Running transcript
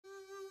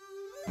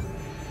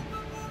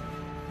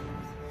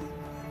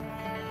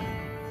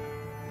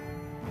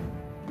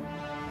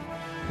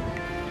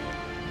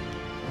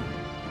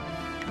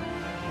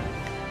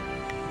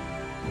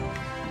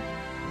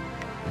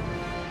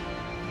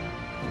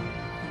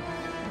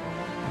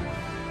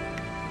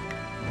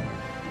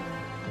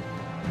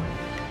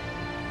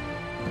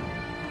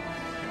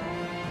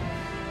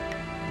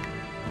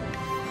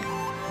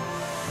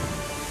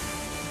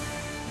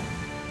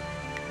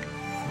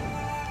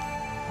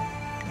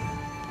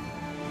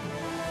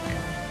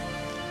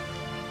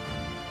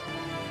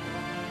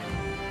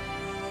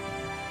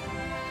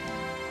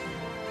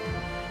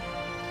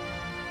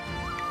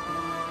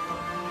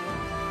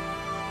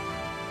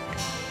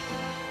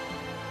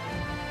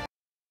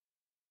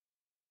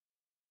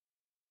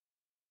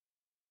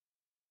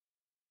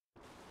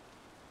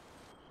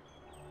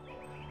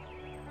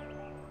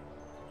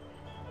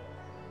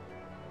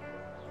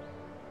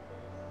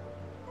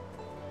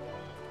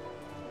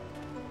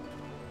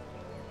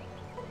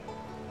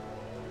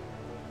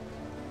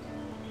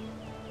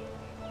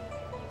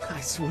I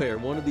swear,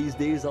 one of these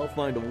days I'll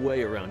find a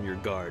way around your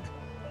guard.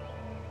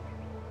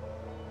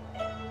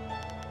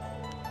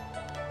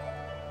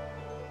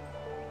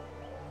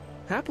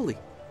 Happily.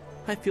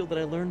 I feel that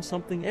I learn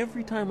something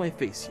every time I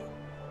face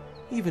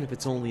you, even if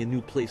it's only a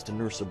new place to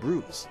nurse a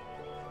bruise,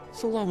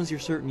 so long as you're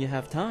certain you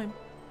have time.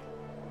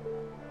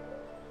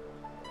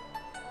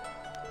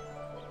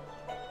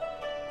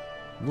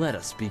 Let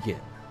us begin.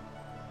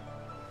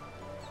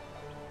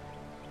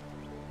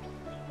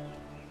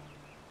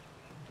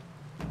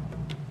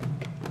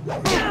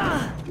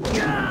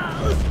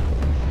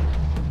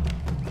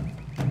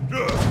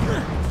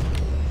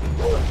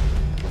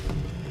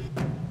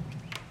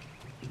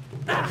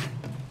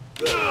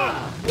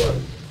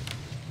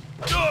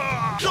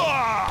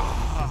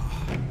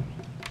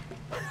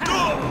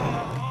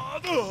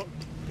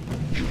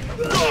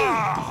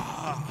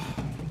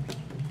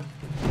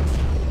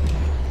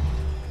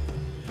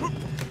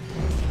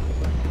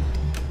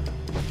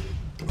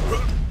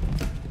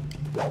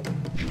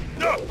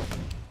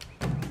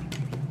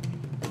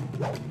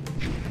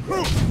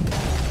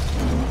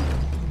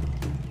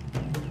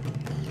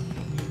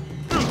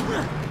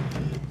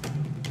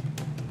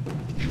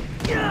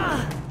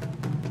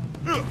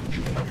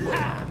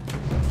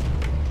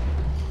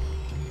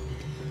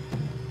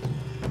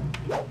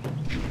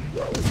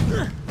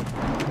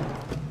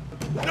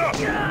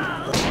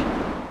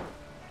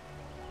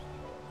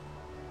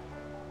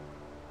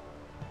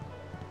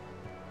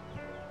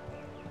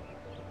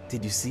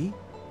 Did you see?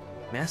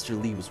 Master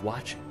Lee was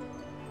watching.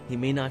 He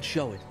may not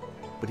show it,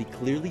 but he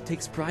clearly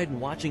takes pride in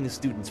watching the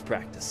students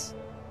practice.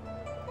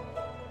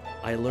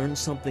 I learn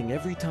something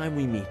every time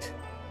we meet,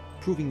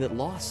 proving that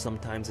loss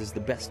sometimes is the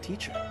best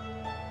teacher.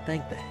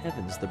 Thank the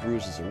heavens the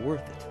bruises are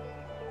worth it.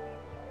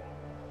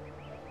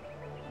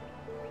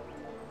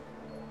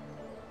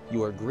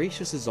 You are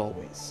gracious as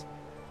always.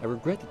 I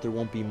regret that there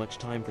won't be much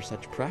time for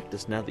such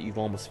practice now that you've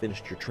almost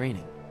finished your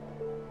training.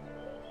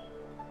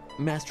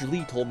 Master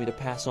Lee told me to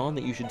pass on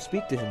that you should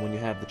speak to him when you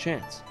have the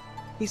chance.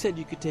 He said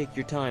you could take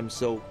your time,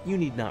 so you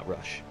need not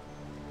rush.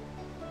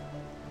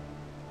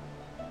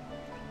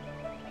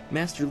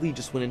 Master Lee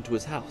just went into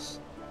his house.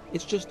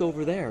 It's just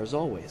over there, as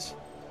always.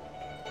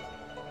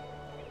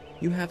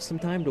 You have some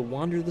time to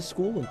wander the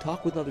school and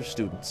talk with other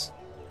students.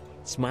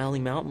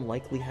 Smiling Mountain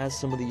likely has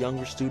some of the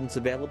younger students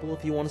available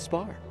if you want to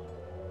spar.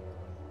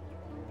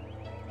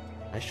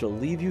 I shall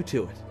leave you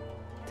to it.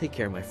 Take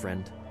care, my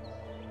friend.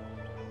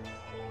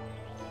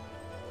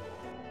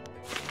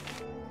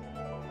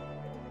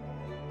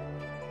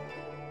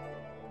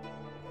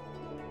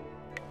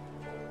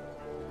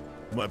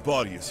 My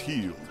body is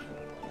healed.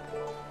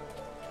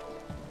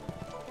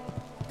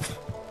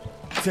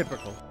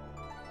 Typical.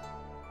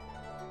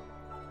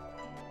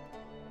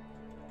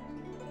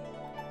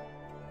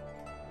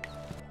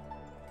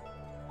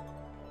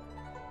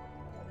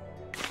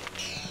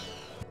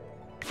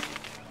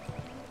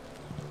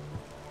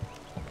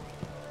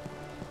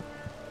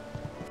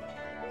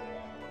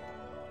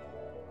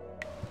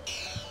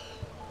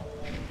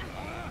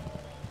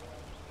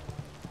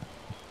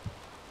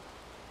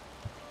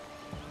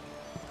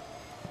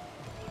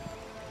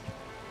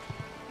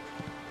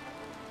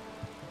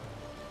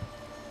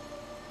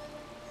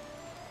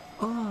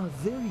 Ah,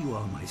 there you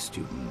are, my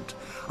student.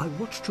 I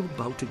watched your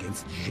bout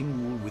against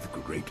Jingwu with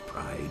great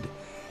pride.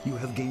 You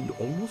have gained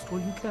almost all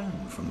you can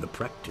from the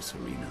practice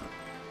arena.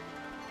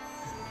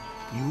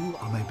 You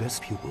are my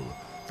best pupil,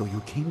 though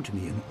you came to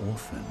me an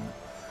orphan.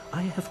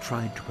 I have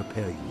tried to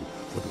prepare you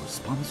for the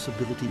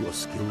responsibility your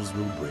skills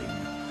will bring.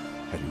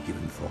 Have you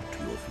given thought to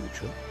your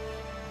future?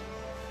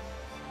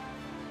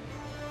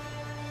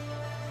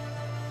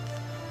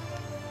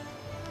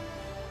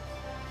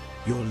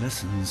 Your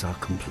lessons are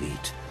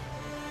complete.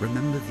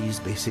 Remember these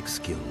basic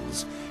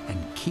skills and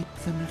keep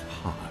them at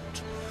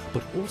heart.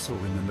 But also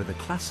remember the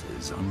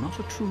classes are not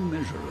a true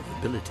measure of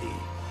ability.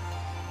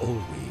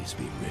 Always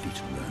be ready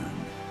to learn.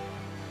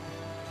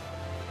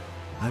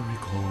 I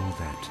recall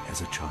that, as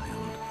a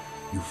child,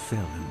 you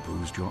fell and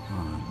bruised your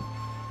arm.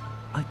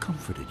 I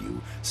comforted you,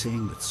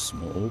 saying that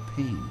small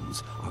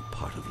pains are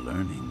part of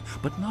learning,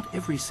 but not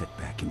every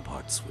setback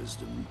imparts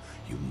wisdom.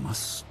 You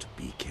must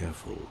be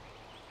careful.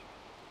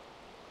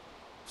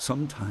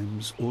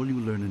 Sometimes all you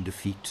learn in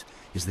defeat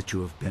is that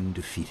you have been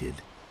defeated.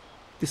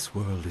 This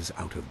world is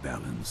out of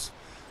balance.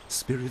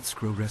 Spirits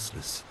grow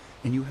restless,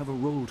 and you have a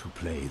role to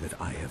play that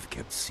I have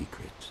kept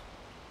secret.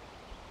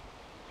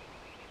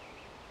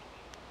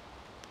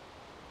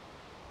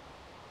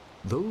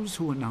 Those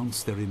who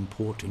announce their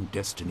important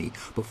destiny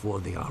before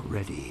they are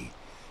ready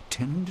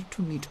tend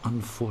to meet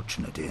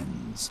unfortunate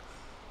ends.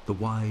 The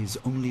wise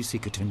only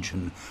seek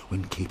attention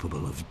when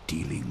capable of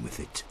dealing with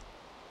it.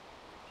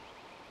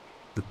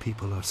 The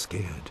people are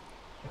scared.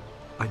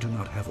 I do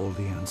not have all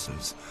the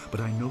answers,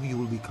 but I know you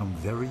will become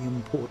very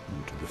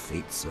important to the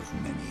fates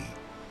of many.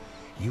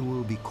 You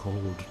will be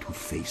called to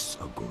face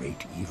a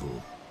great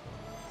evil.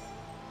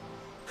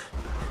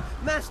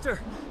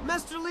 Master!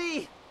 Master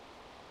Lee!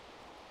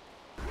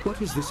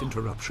 What is this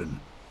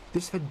interruption?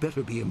 This had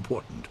better be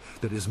important.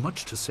 There is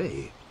much to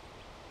say.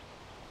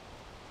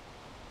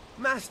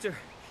 Master!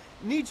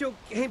 Nijo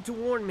came to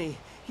warn me.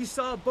 He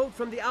saw a boat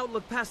from the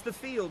outlook past the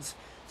fields.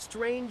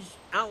 Strange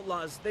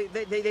outlaws.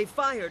 They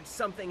fired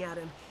something at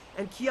him,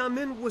 and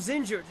Kiamin was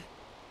injured.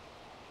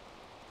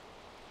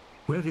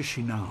 Where is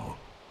she now?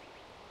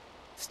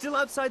 Still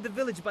outside the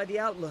village by the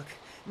outlook.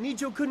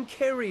 Nijo couldn't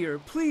carry her.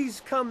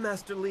 Please come,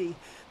 Master Li.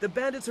 The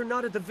bandits are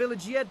not at the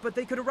village yet, but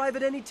they could arrive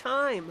at any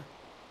time.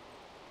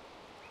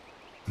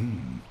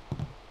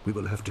 We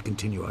will have to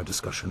continue our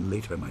discussion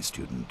later, my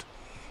student.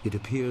 It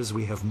appears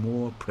we have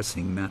more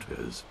pressing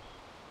matters.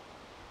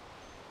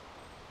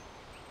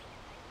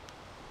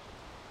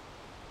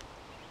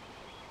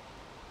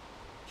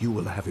 You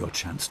will have your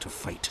chance to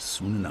fight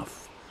soon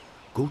enough.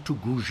 Go to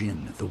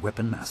Gujin, the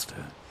weapon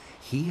master.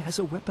 He has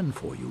a weapon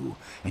for you,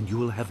 and you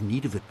will have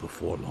need of it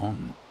before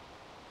long.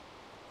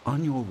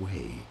 On your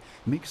way,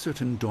 make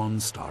certain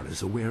Dawnstar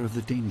is aware of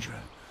the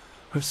danger.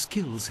 Her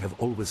skills have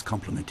always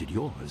complemented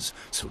yours,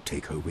 so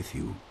take her with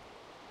you.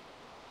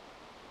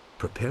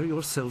 Prepare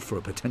yourself for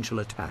a potential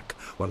attack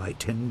while I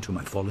tend to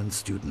my fallen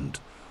student.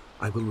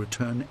 I will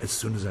return as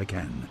soon as I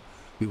can.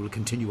 We will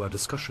continue our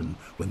discussion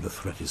when the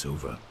threat is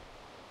over.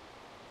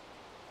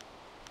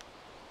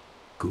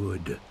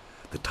 Good.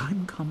 The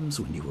time comes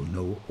when you will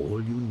know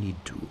all you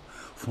need to.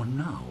 For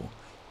now,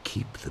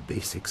 keep the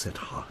basics at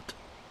heart.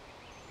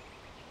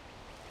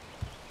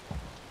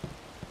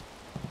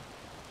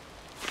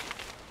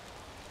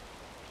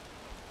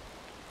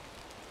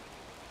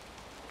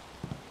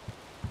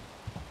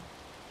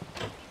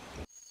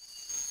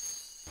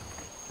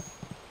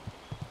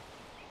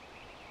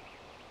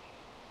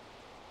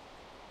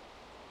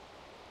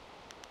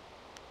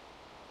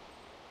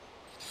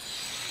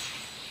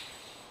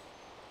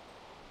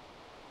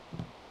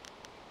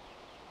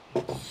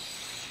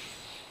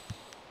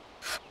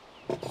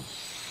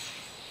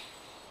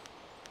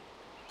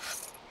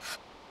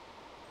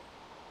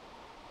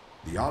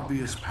 The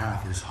obvious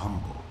path is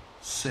humble,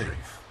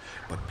 safe,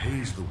 but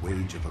pays the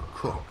wage of a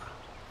cook,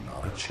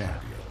 not a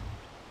champion.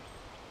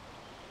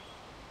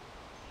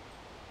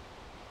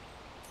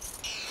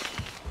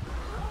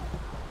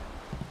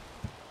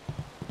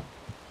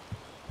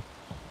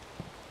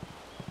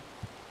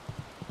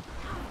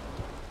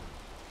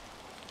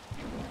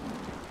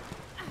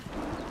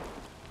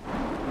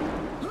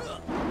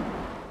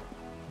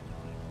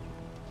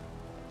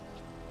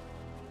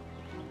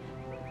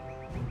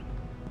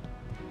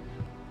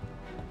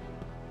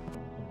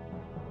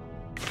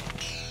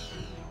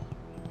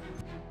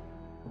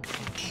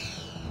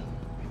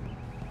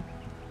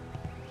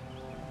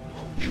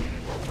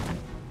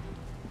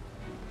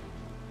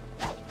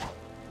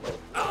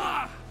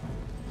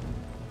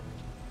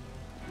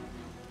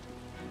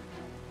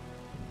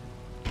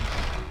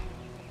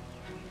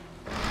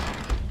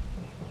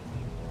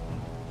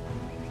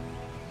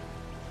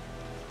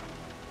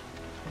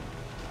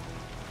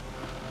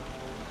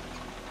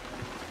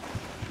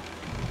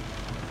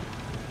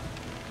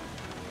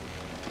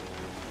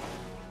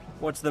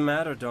 What's the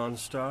matter,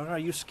 Dawnstar? Are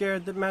you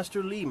scared that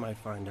Master Li might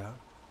find out?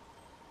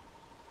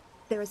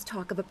 There is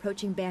talk of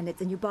approaching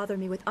bandits, and you bother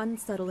me with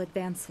unsubtle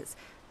advances.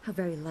 How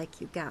very like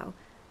you, Gao.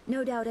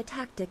 No doubt a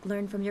tactic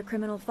learned from your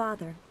criminal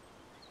father.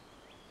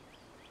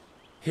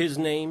 His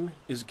name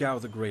is Gao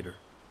the Greater,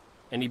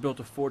 and he built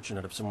a fortune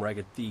out of some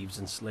ragged thieves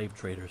and slave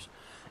traders.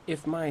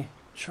 If my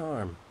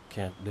charm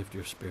can't lift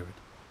your spirit,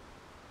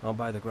 I'll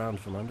buy the ground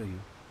from under you.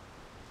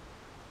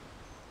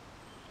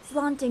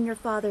 Flaunting your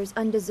father's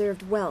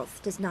undeserved wealth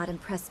does not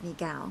impress me,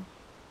 Gao.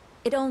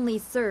 It only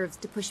serves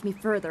to push me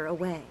further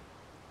away.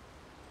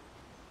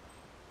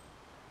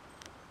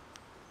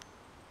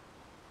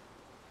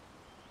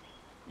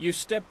 You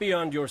step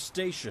beyond your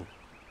station.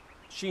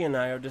 She and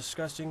I are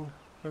discussing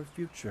her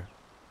future.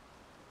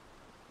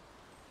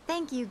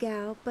 Thank you,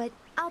 Gao, but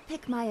I'll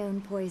pick my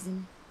own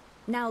poison.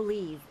 Now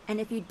leave,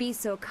 and if you'd be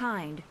so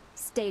kind,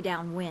 stay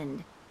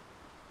downwind.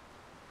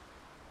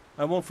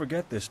 I won't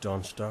forget this,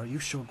 Dawnstar. You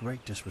show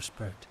great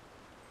disrespect.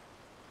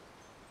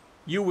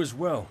 You as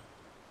well.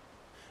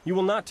 You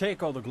will not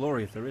take all the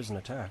glory if there is an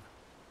attack.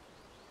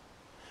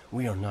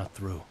 We are not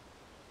through.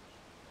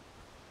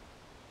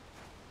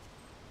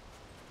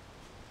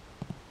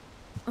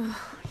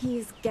 Oh, he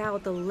is Gao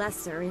the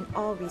Lesser in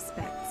all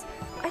respects.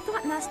 I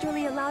thought Master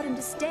Li allowed him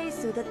to stay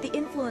so that the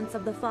influence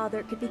of the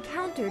father could be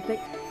countered, but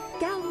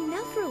Gao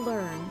never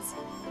learns.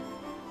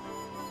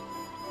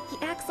 He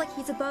acts like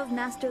he's above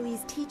Master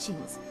Li's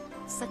teachings.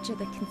 Such are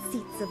the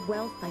conceits of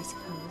wealth, I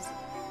suppose.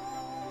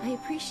 I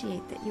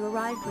appreciate that you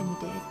arrived when you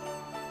did.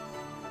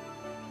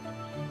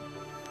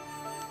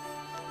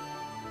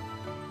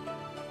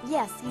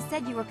 Yes, he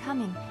said you were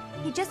coming.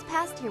 He just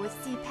passed here with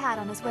Si Pat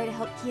on his way to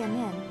help Kia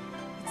Min.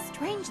 It's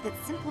strange that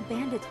simple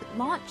bandits would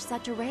launch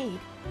such a raid.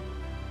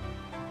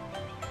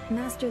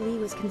 Master Li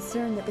was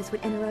concerned that this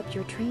would interrupt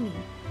your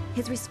training.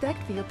 His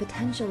respect for your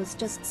potential is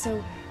just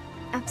so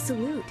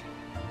absolute.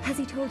 Has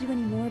he told you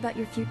any more about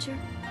your future?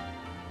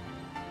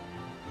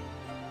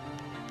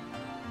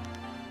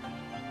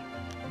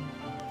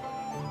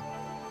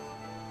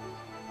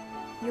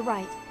 You're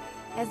right.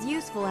 As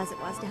useful as it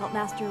was to help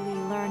Master Li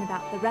learn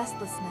about the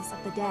restlessness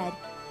of the dead,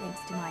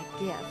 thanks to my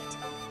gift,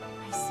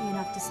 I see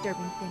enough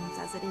disturbing things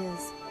as it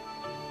is.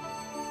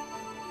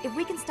 If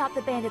we can stop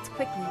the bandits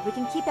quickly, we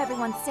can keep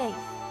everyone safe.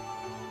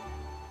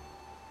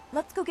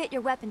 Let's go get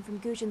your weapon from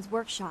Gujin's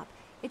workshop.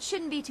 It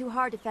shouldn't be too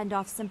hard to fend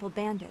off simple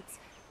bandits.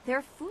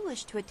 They're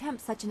foolish to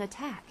attempt such an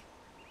attack.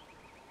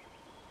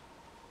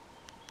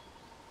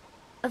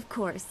 Of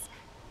course.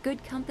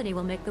 Good company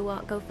will make the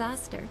walk go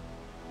faster.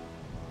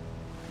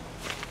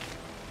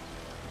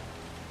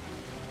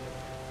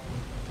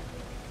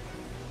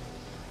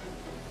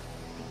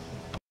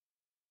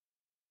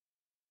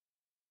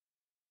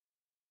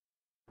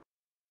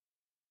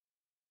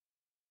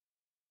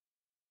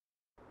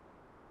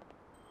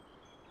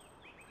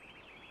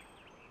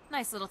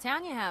 Nice little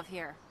town you have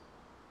here.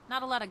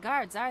 Not a lot of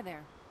guards, are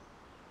there?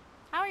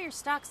 How are your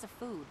stocks of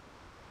food?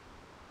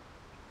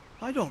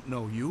 I don't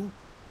know you.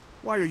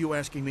 Why are you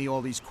asking me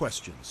all these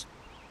questions?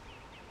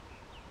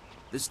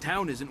 This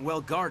town isn't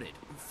well guarded.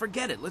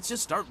 Forget it, let's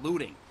just start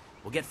looting.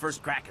 We'll get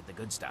first crack at the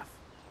good stuff.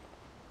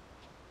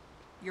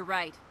 You're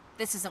right.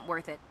 This isn't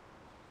worth it.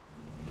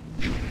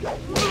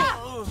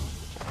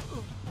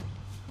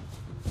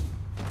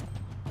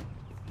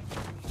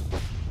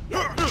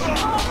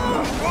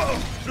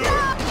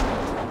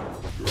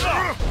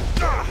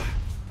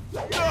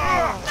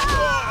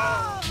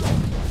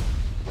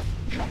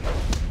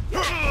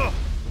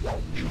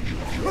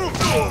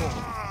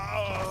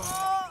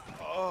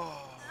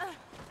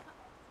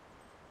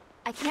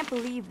 I can't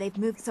believe they've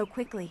moved so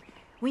quickly.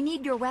 We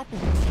need your weapon.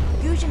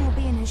 Gujin will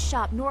be in his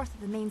shop north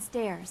of the main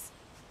stairs.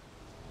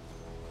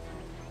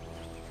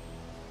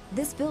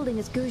 This building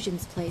is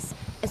Gujin's place.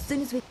 As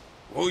soon as we...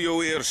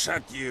 Ojoir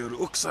Shatir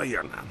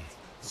Uksayanan.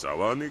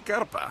 Sawani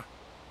Karpa.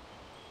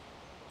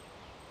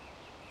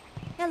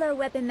 Hello,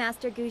 Weapon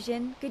Master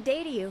Gujin. Good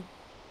day to you.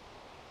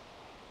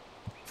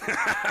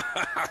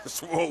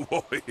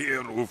 Swowo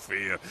here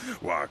Ufir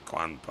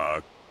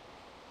Wakwanpa.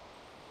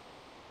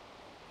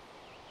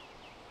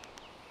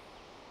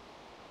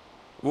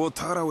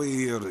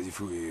 Wotarawe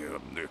Rifuir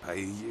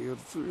Nupayir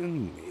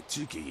Fun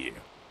Chiki.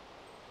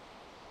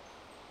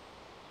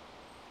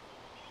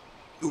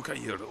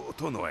 Ukayir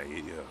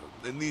Otonoai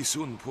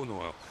Nisun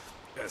Puno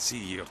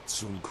Asir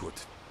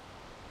Tsunkut.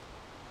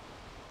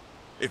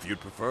 If you'd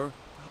prefer,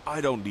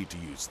 I don't need to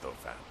use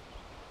Thofan.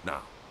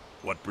 Now,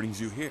 what brings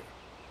you here?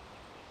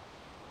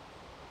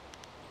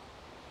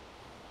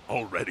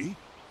 Already?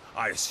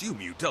 I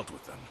assume you dealt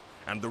with them,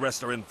 and the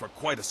rest are in for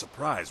quite a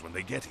surprise when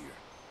they get here.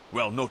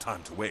 Well, no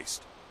time to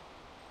waste.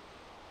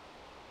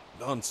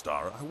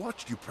 Dawnstar, I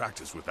watched you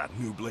practice with that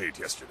new blade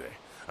yesterday,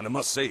 and I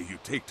must say you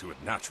take to it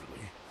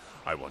naturally.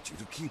 I want you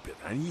to keep it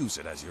and use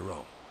it as your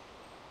own.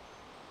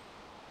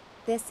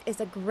 This is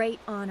a great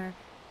honor.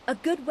 A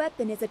good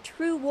weapon is a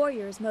true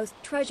warrior's most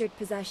treasured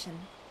possession.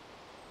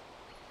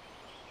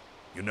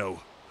 You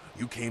know,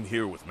 you came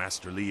here with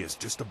Master Li as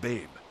just a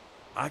babe.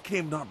 I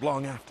came not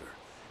long after,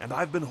 and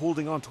I've been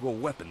holding on to a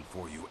weapon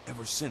for you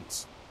ever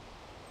since.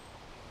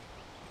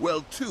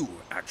 Well, two,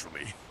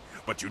 actually.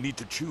 But you need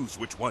to choose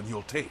which one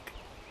you'll take.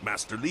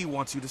 Master Li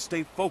wants you to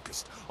stay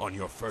focused on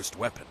your first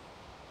weapon.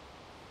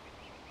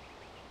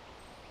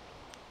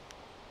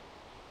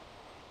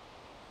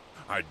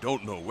 I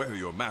don't know where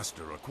your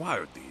master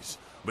acquired these,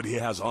 but he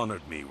has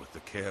honored me with the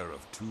care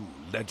of two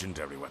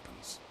legendary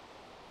weapons.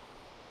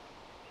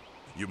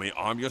 You may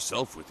arm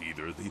yourself with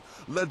either the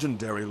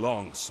legendary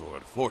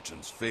longsword,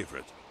 Fortune's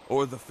favorite,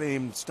 or the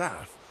famed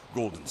staff,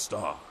 Golden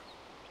Star.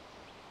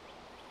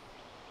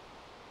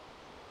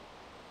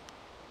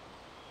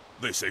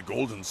 They say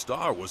Golden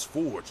Star was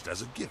forged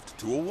as a gift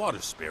to a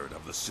water spirit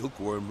of the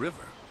Silkworm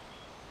River.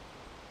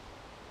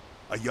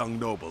 A young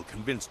noble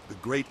convinced the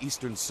great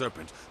Eastern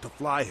Serpent to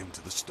fly him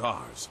to the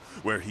stars,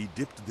 where he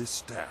dipped this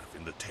staff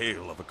in the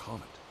tail of a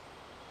comet.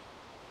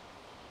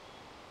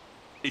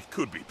 It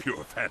could be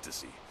pure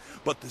fantasy,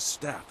 but this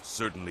staff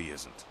certainly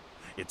isn't.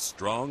 It's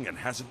strong and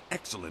has an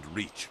excellent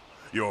reach.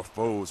 Your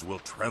foes will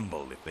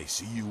tremble if they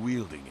see you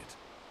wielding it.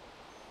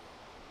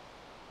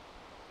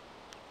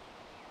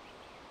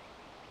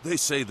 They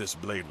say this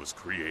blade was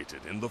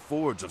created in the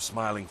forge of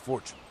Smiling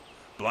Fortune,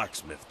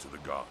 blacksmith to the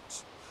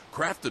gods.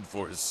 Crafted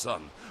for his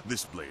son,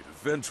 this blade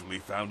eventually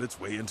found its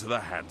way into the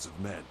hands of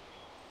men.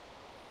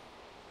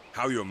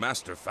 How your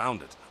master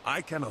found it,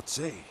 I cannot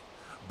say,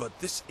 but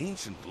this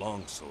ancient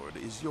longsword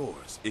is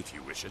yours, if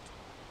you wish it.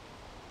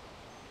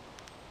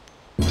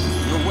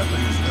 Your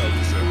weapon is well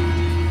deserved,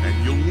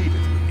 and you'll need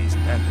it with these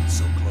bandits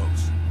so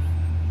close.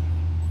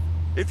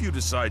 If you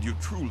decide you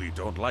truly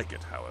don't like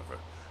it, however,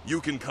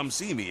 you can come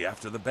see me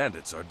after the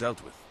bandits are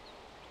dealt with.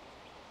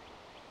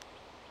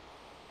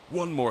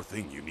 One more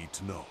thing you need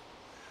to know.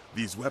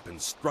 These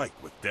weapons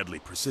strike with deadly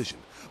precision,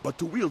 but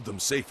to wield them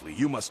safely,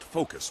 you must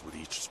focus with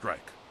each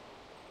strike.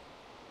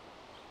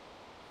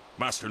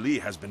 Master Li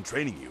has been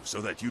training you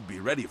so that you'd be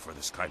ready for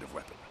this kind of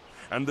weapon,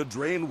 and the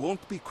drain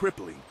won't be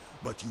crippling,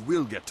 but you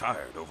will get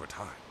tired over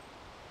time.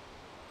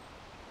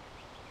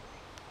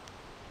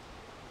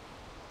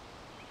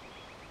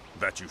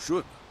 That you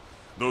should.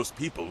 Those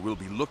people will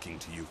be looking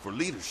to you for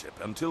leadership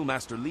until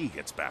Master Li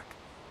gets back.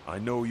 I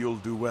know you'll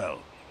do well.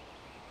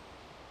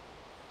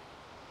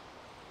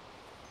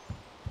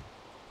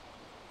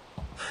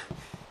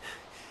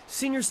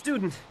 Senior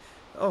student.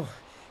 Oh,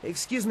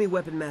 excuse me,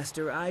 Weapon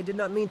Master. I did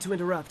not mean to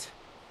interrupt.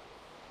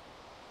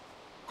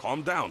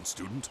 Calm down,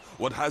 student.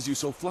 What has you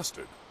so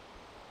flustered?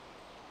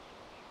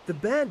 The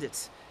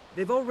bandits.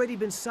 They've already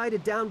been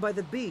sighted down by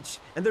the beach,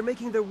 and they're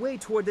making their way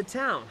toward the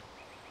town.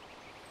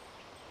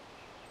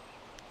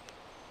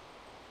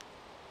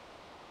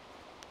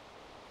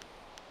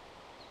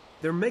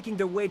 They're making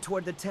their way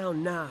toward the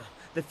town now.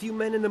 The few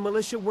men in the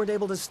militia weren't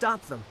able to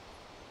stop them.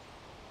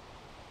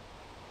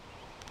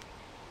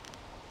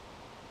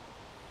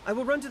 I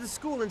will run to the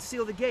school and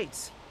seal the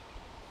gates.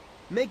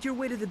 Make your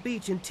way to the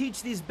beach and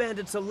teach these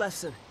bandits a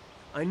lesson.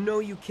 I know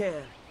you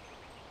can.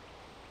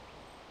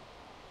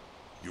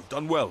 You've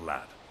done well,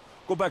 lad.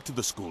 Go back to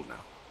the school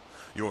now.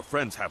 Your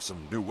friends have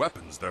some new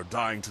weapons they're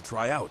dying to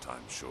try out,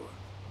 I'm sure.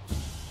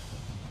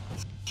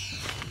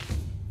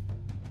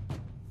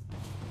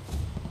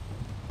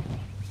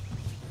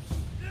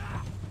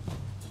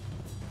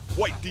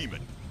 White Demon.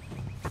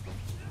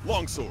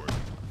 Longsword.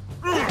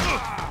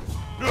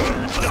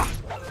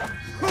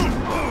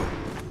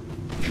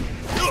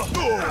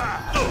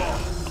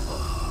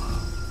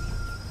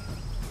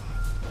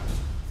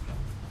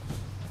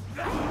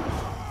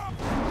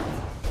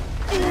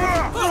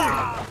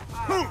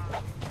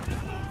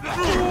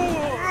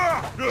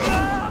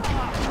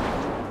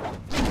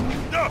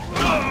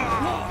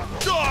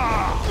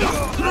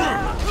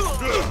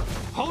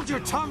 Hold your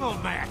tongue,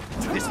 old man.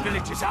 This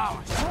village is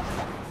ours.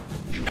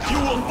 You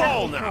will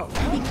fall now.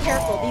 Be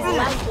careful, these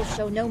lads will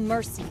show no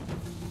mercy.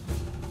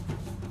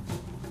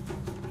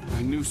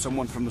 I knew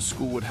someone from the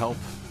school would help.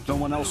 No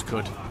one else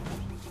could.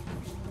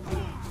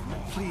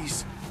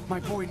 Please, my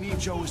boy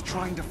Nijo is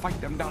trying to fight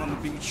them down on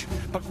the beach,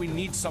 but we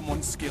need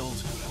someone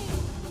skilled.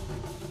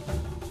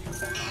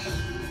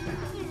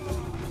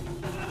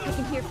 I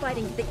can hear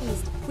fighting to the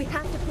east. We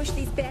have to push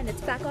these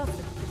bandits back off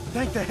the...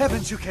 Thank the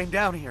heavens you came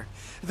down here.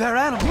 They're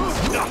animals.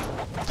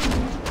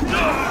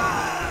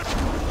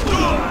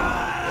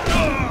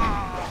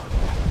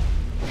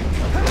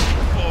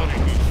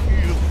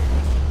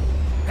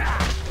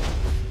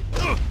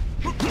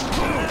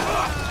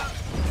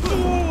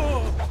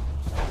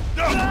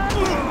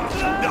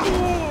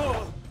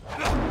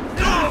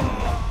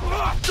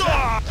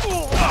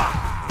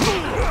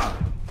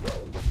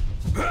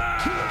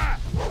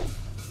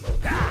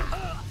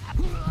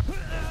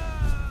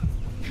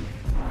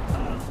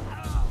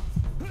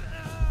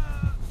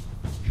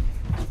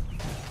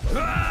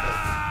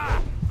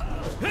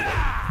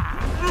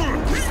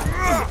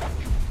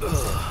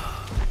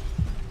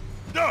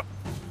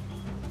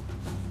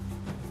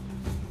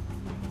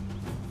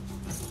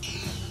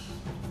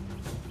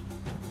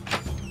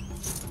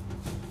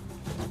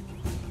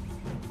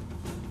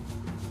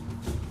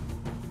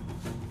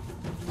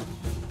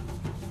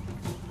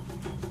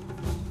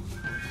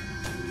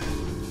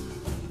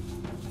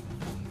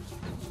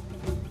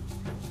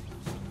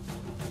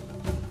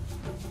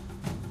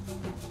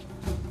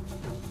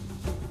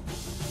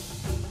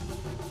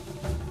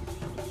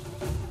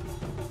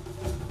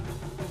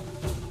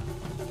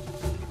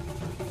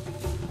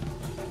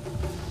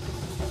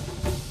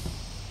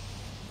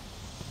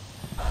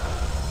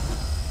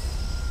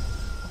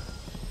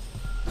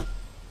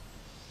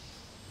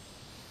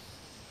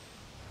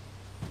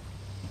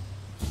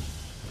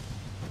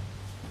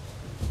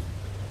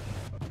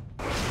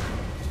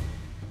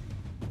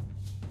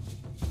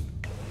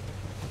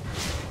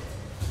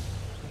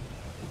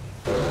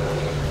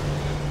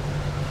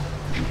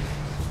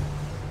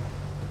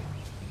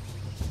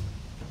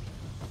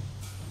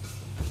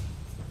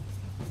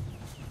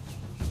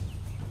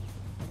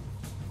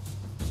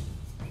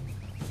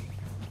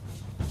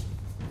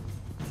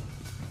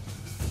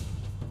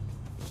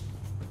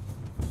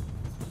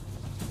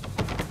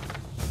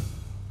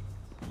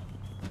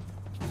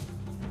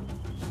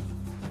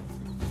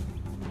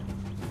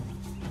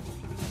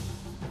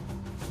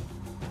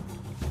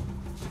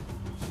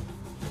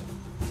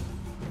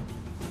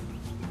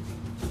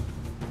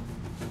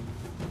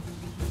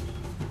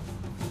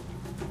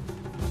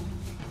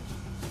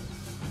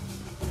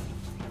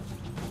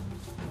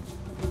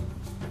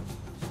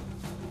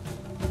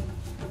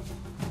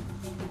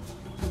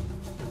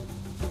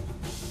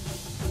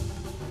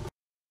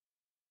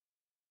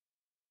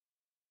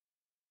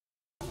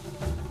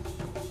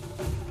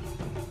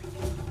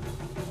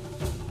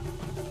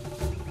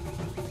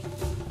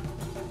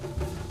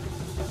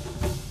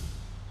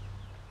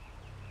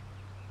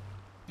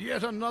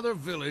 Yet another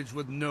village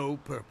with no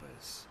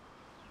purpose.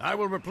 I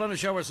will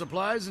replenish our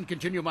supplies and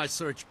continue my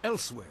search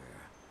elsewhere.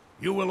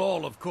 You will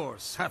all, of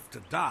course, have to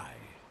die.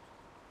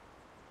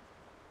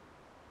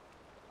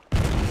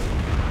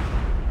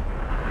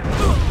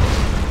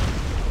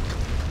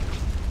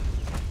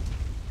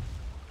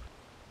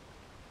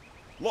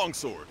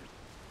 Longsword.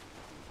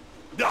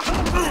 Cannon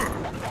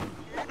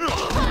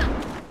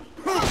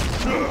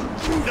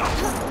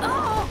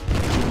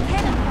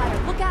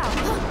fire, look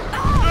out!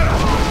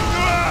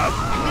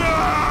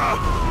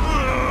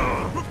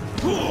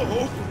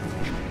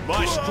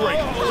 my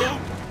strength.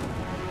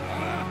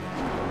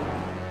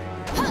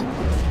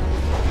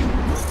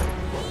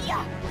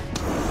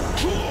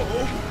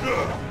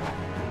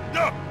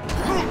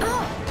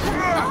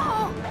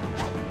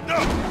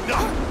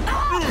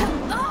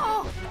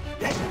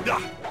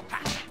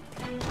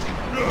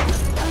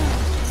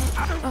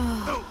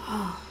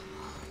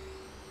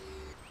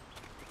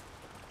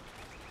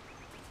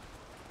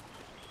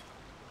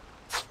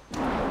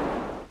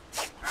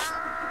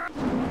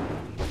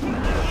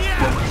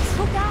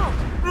 Look out!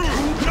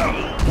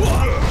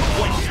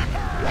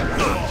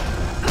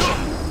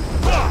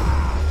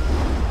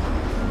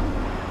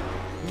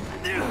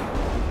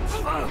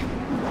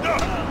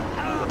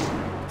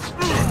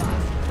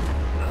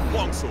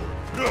 Longsword.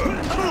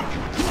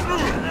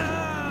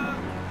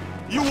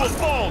 You will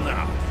fall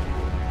now.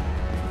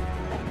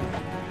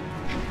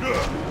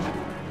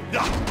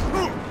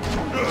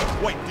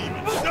 White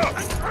demon.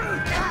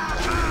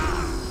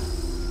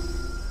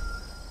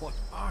 What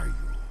are you?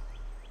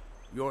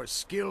 Your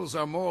skills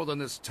are more than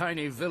this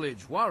tiny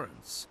village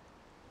warrants.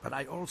 But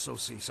I also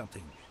see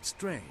something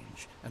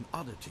strange, an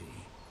oddity.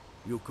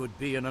 You could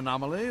be an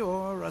anomaly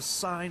or a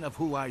sign of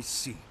who I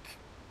seek.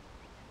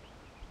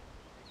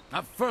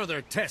 A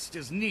further test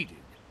is needed.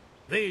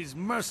 These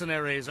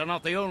mercenaries are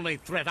not the only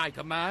threat I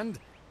command.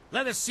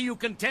 Let us see you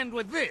contend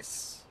with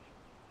this!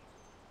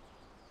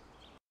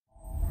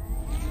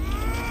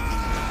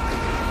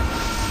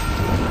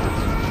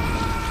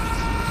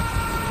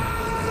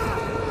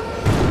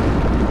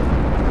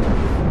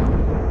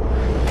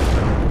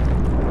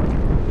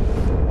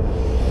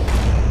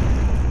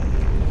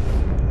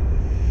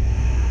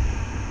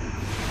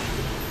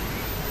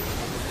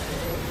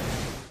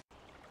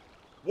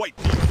 White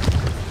demon.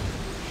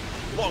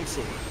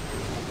 Longsword.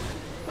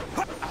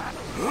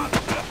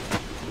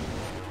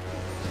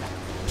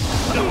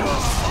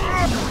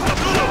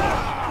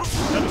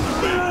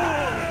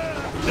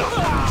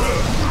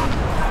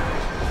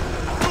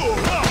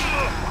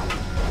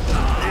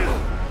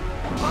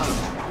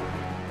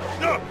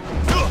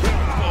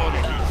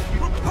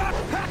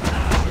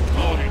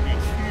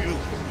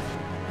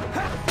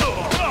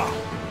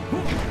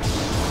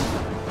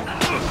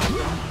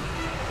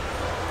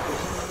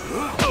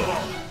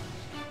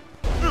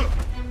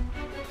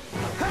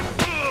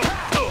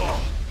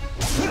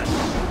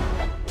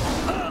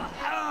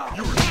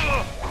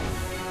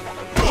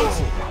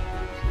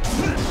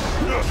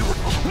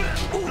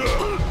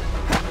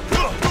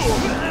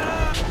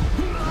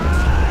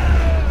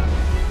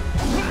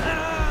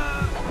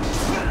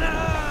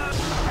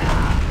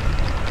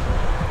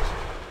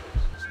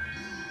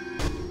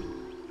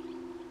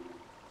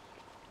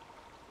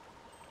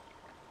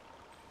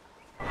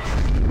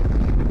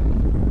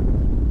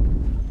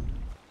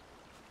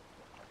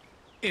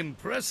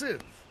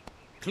 Impressive.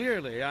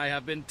 Clearly, I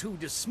have been too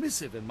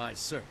dismissive in my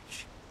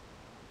search.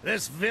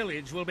 This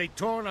village will be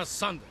torn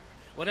asunder.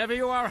 Whatever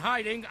you are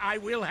hiding, I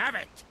will have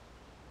it.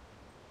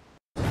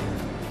 I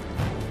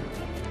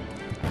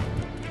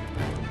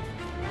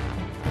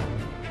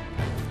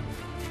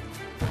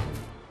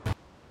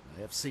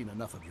have seen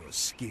enough of your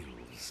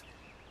skills.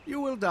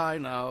 You will die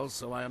now,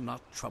 so I am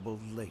not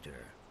troubled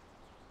later.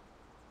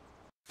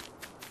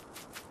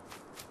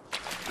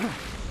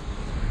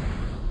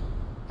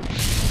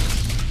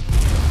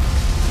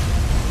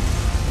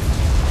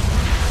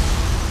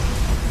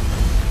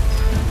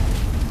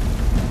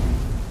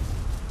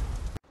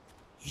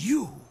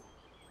 You!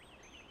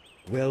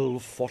 Well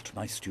fought,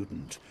 my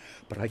student,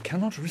 but I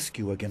cannot risk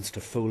you against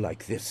a foe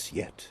like this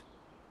yet.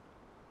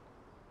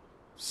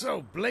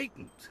 So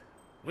blatant.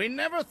 We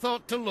never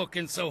thought to look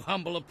in so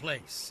humble a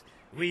place.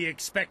 We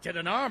expected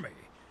an army.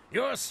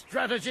 Your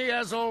strategy,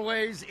 as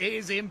always,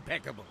 is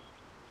impeccable.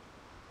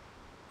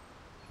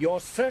 Your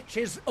search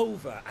is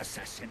over,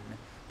 assassin,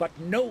 but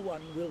no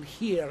one will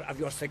hear of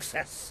your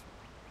success.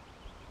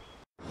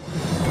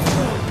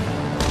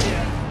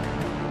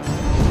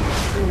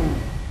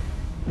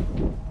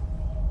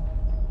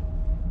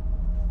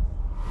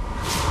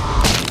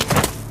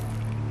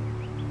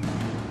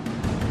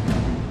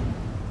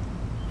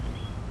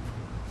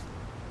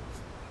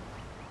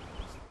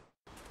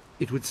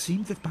 It would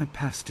seem that my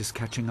past is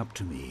catching up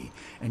to me,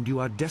 and you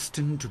are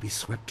destined to be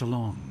swept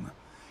along.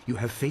 You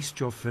have faced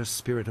your first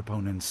spirit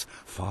opponents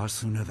far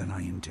sooner than I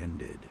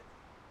intended.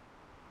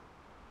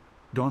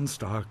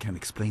 Dawnstar can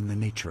explain the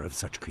nature of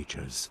such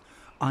creatures.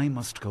 I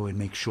must go and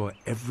make sure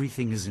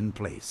everything is in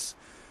place.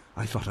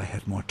 I thought I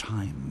had more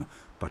time,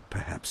 but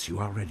perhaps you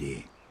are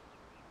ready.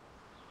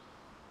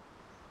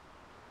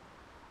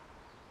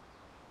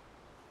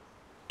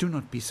 Do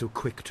not be so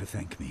quick to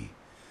thank me.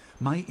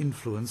 My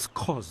influence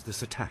caused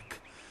this attack.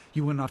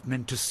 You were not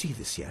meant to see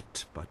this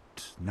yet,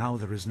 but now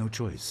there is no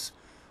choice.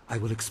 I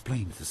will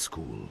explain the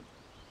school.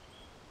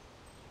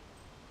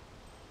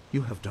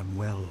 You have done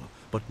well,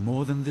 but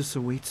more than this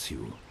awaits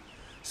you.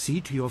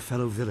 See to your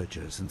fellow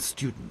villagers and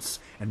students,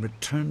 and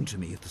return to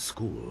me at the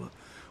school.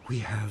 We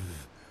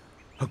have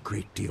a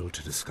great deal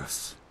to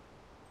discuss.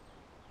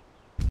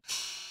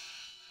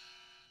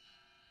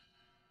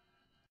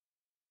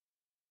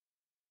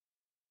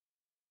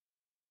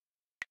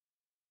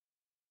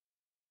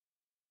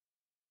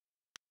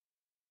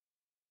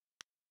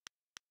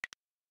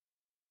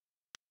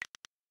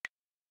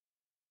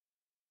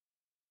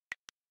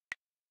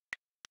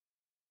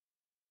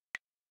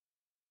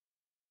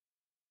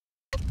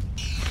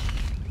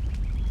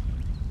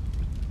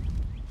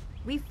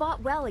 We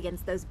fought well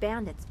against those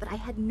bandits, but I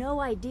had no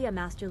idea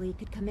Master Li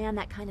could command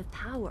that kind of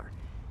power.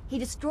 He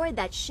destroyed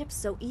that ship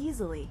so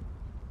easily.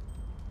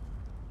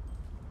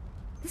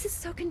 This is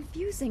so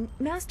confusing.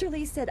 Master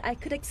Li said I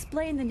could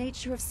explain the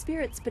nature of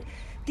spirits, but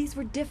these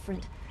were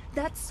different.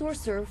 That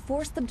sorcerer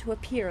forced them to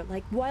appear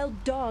like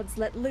wild dogs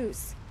let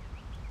loose.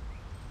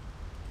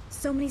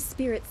 So many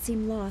spirits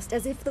seem lost,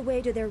 as if the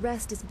way to their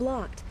rest is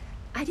blocked.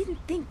 I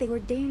didn't think they were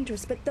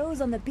dangerous, but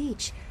those on the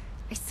beach,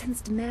 I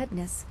sensed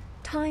madness.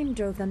 Time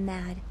drove them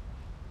mad.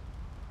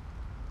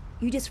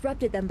 You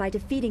disrupted them by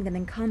defeating them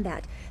in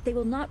combat. They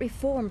will not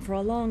reform for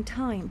a long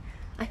time.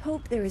 I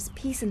hope there is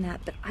peace in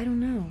that, but I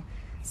don't know.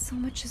 So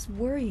much is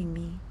worrying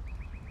me.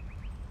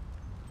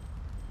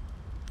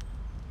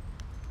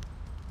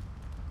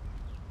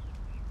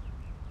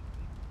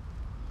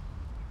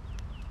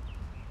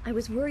 I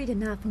was worried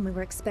enough when we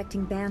were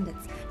expecting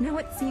bandits. Now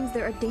it seems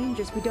there are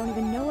dangers we don't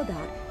even know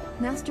about.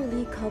 Master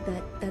Li called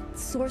that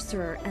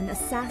sorcerer an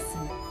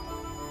assassin.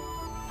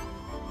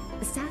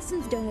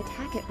 Assassins don't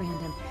attack at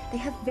random. They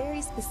have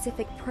very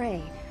specific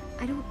prey.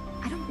 I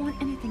don't want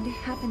anything to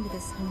happen to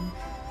this home.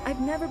 I've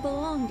never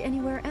belonged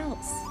anywhere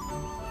else.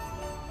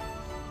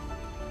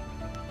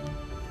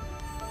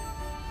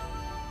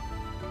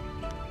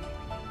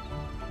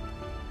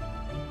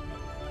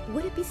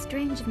 Would it be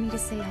strange of me to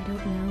say I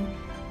don't know?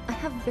 I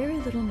have very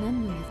little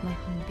memory of my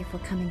home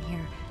before coming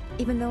here,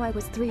 even though I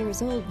was 3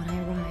 years old when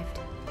I arrived.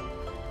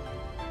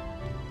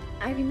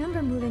 I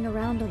remember moving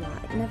around a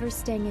lot, never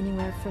staying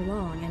anywhere for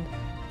long, and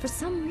for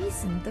some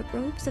reason, the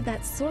robes of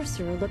that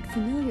sorcerer looked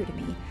familiar to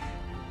me.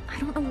 I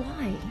don't know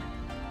why.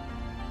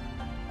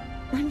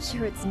 I'm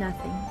sure it's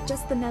nothing,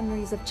 just the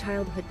memories of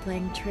childhood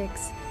playing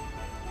tricks.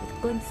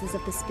 With glimpses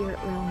of the spirit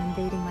realm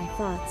invading my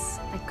thoughts,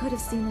 I could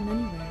have seen them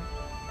anywhere.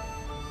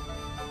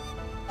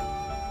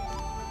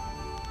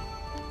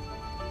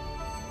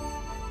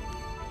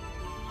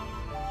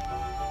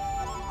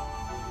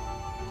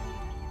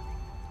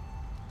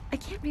 I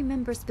can't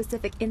remember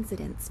specific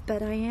incidents,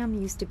 but I am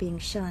used to being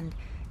shunned.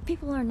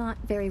 People are not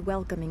very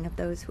welcoming of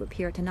those who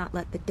appear to not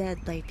let the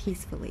dead lay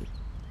peacefully.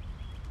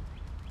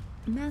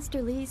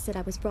 Master Li said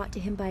I was brought to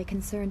him by a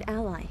concerned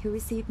ally who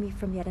received me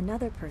from yet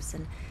another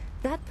person.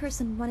 That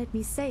person wanted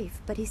me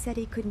safe, but he said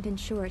he couldn't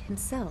ensure it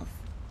himself.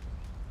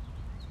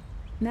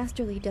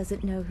 Master Li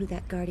doesn't know who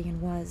that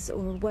guardian was,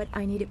 or what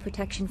I needed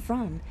protection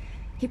from.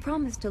 He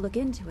promised to look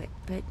into it,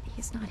 but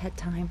he's not had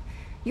time.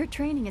 Your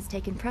training has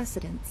taken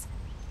precedence.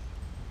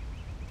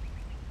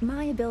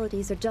 My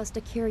abilities are just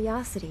a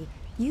curiosity.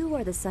 You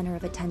are the center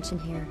of attention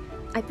here.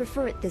 I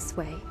prefer it this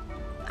way.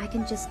 I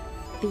can just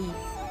be.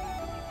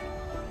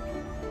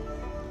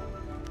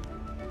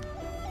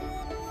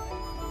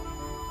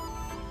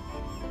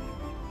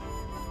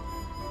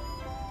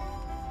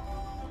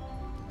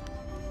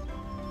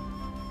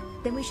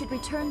 Then we should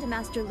return to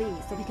Master Li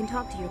so we can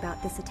talk to you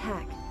about this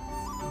attack.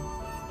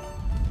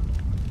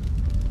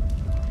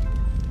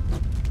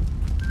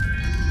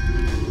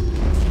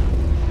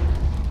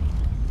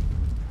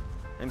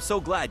 I'm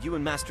so glad you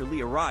and Master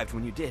Li arrived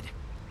when you did.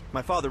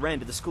 My father ran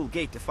to the school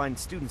gate to find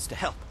students to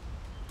help.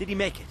 Did he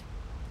make it?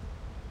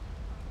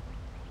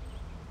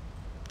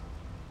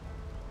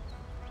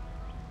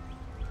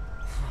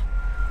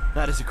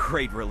 That is a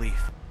great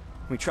relief.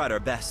 We tried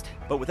our best,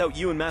 but without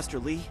you and Master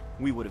Li,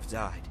 we would have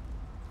died.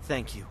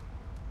 Thank you.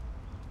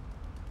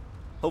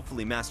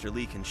 Hopefully Master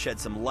Li can shed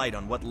some light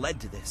on what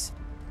led to this.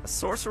 A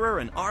sorcerer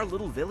in our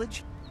little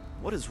village?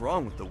 What is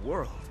wrong with the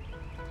world?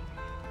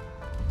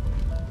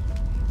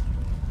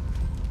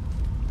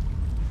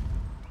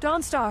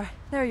 Dawnstar,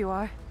 there you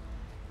are.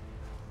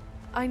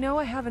 I know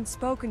I haven't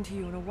spoken to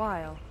you in a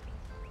while.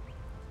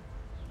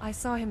 I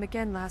saw him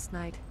again last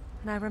night,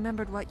 and I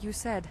remembered what you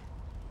said.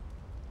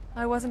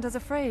 I wasn't as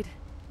afraid.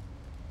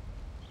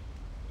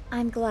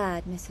 I'm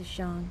glad, Mrs.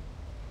 Zhang.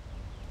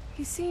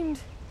 He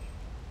seemed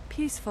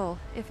peaceful,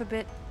 if a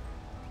bit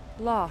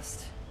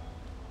lost.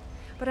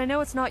 But I know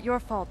it's not your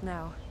fault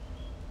now.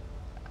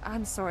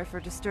 I'm sorry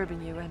for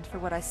disturbing you and for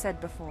what I said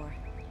before.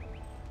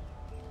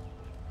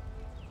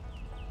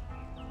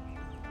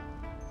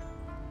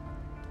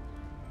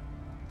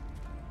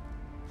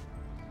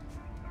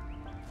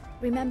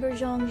 Remember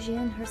Zhang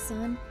Jin, her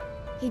son?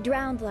 He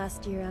drowned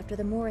last year after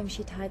the mooring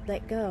she tied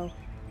let go.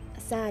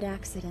 A sad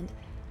accident.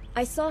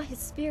 I saw his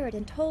spirit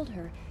and told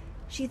her.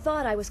 She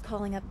thought I was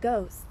calling up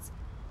ghosts.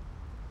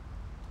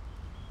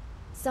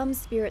 Some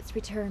spirits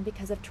return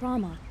because of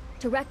trauma,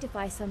 to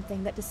rectify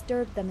something that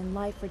disturbed them in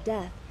life or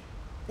death.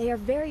 They are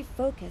very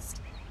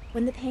focused.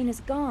 When the pain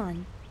is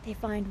gone, they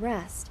find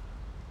rest.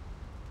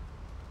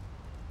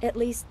 At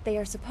least they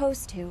are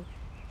supposed to.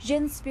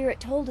 Jin's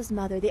spirit told his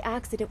mother the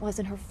accident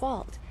wasn't her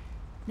fault.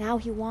 Now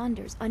he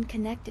wanders,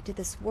 unconnected to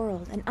this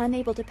world and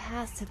unable to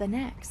pass to the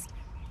next.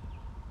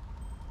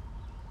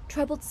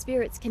 Troubled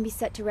spirits can be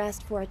set to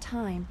rest for a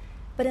time,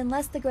 but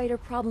unless the greater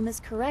problem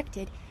is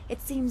corrected,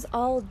 it seems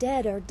all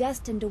dead are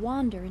destined to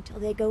wander until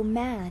they go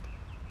mad.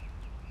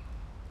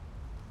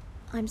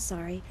 I'm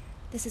sorry,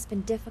 this has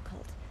been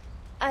difficult.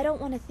 I don't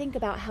want to think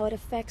about how it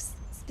affects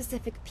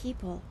specific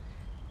people.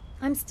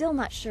 I'm still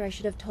not sure I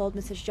should have told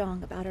Mrs.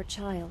 Zhang about her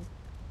child.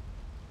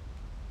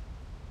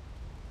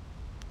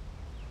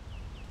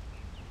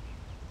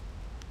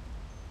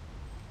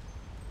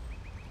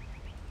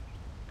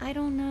 I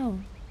don't know.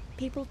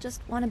 People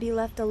just want to be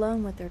left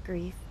alone with their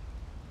grief.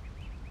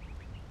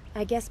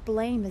 I guess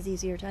blame is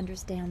easier to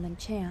understand than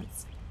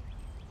chance.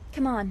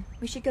 Come on,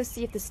 we should go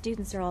see if the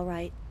students are all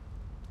right.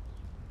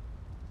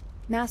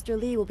 Master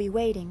Li will be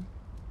waiting.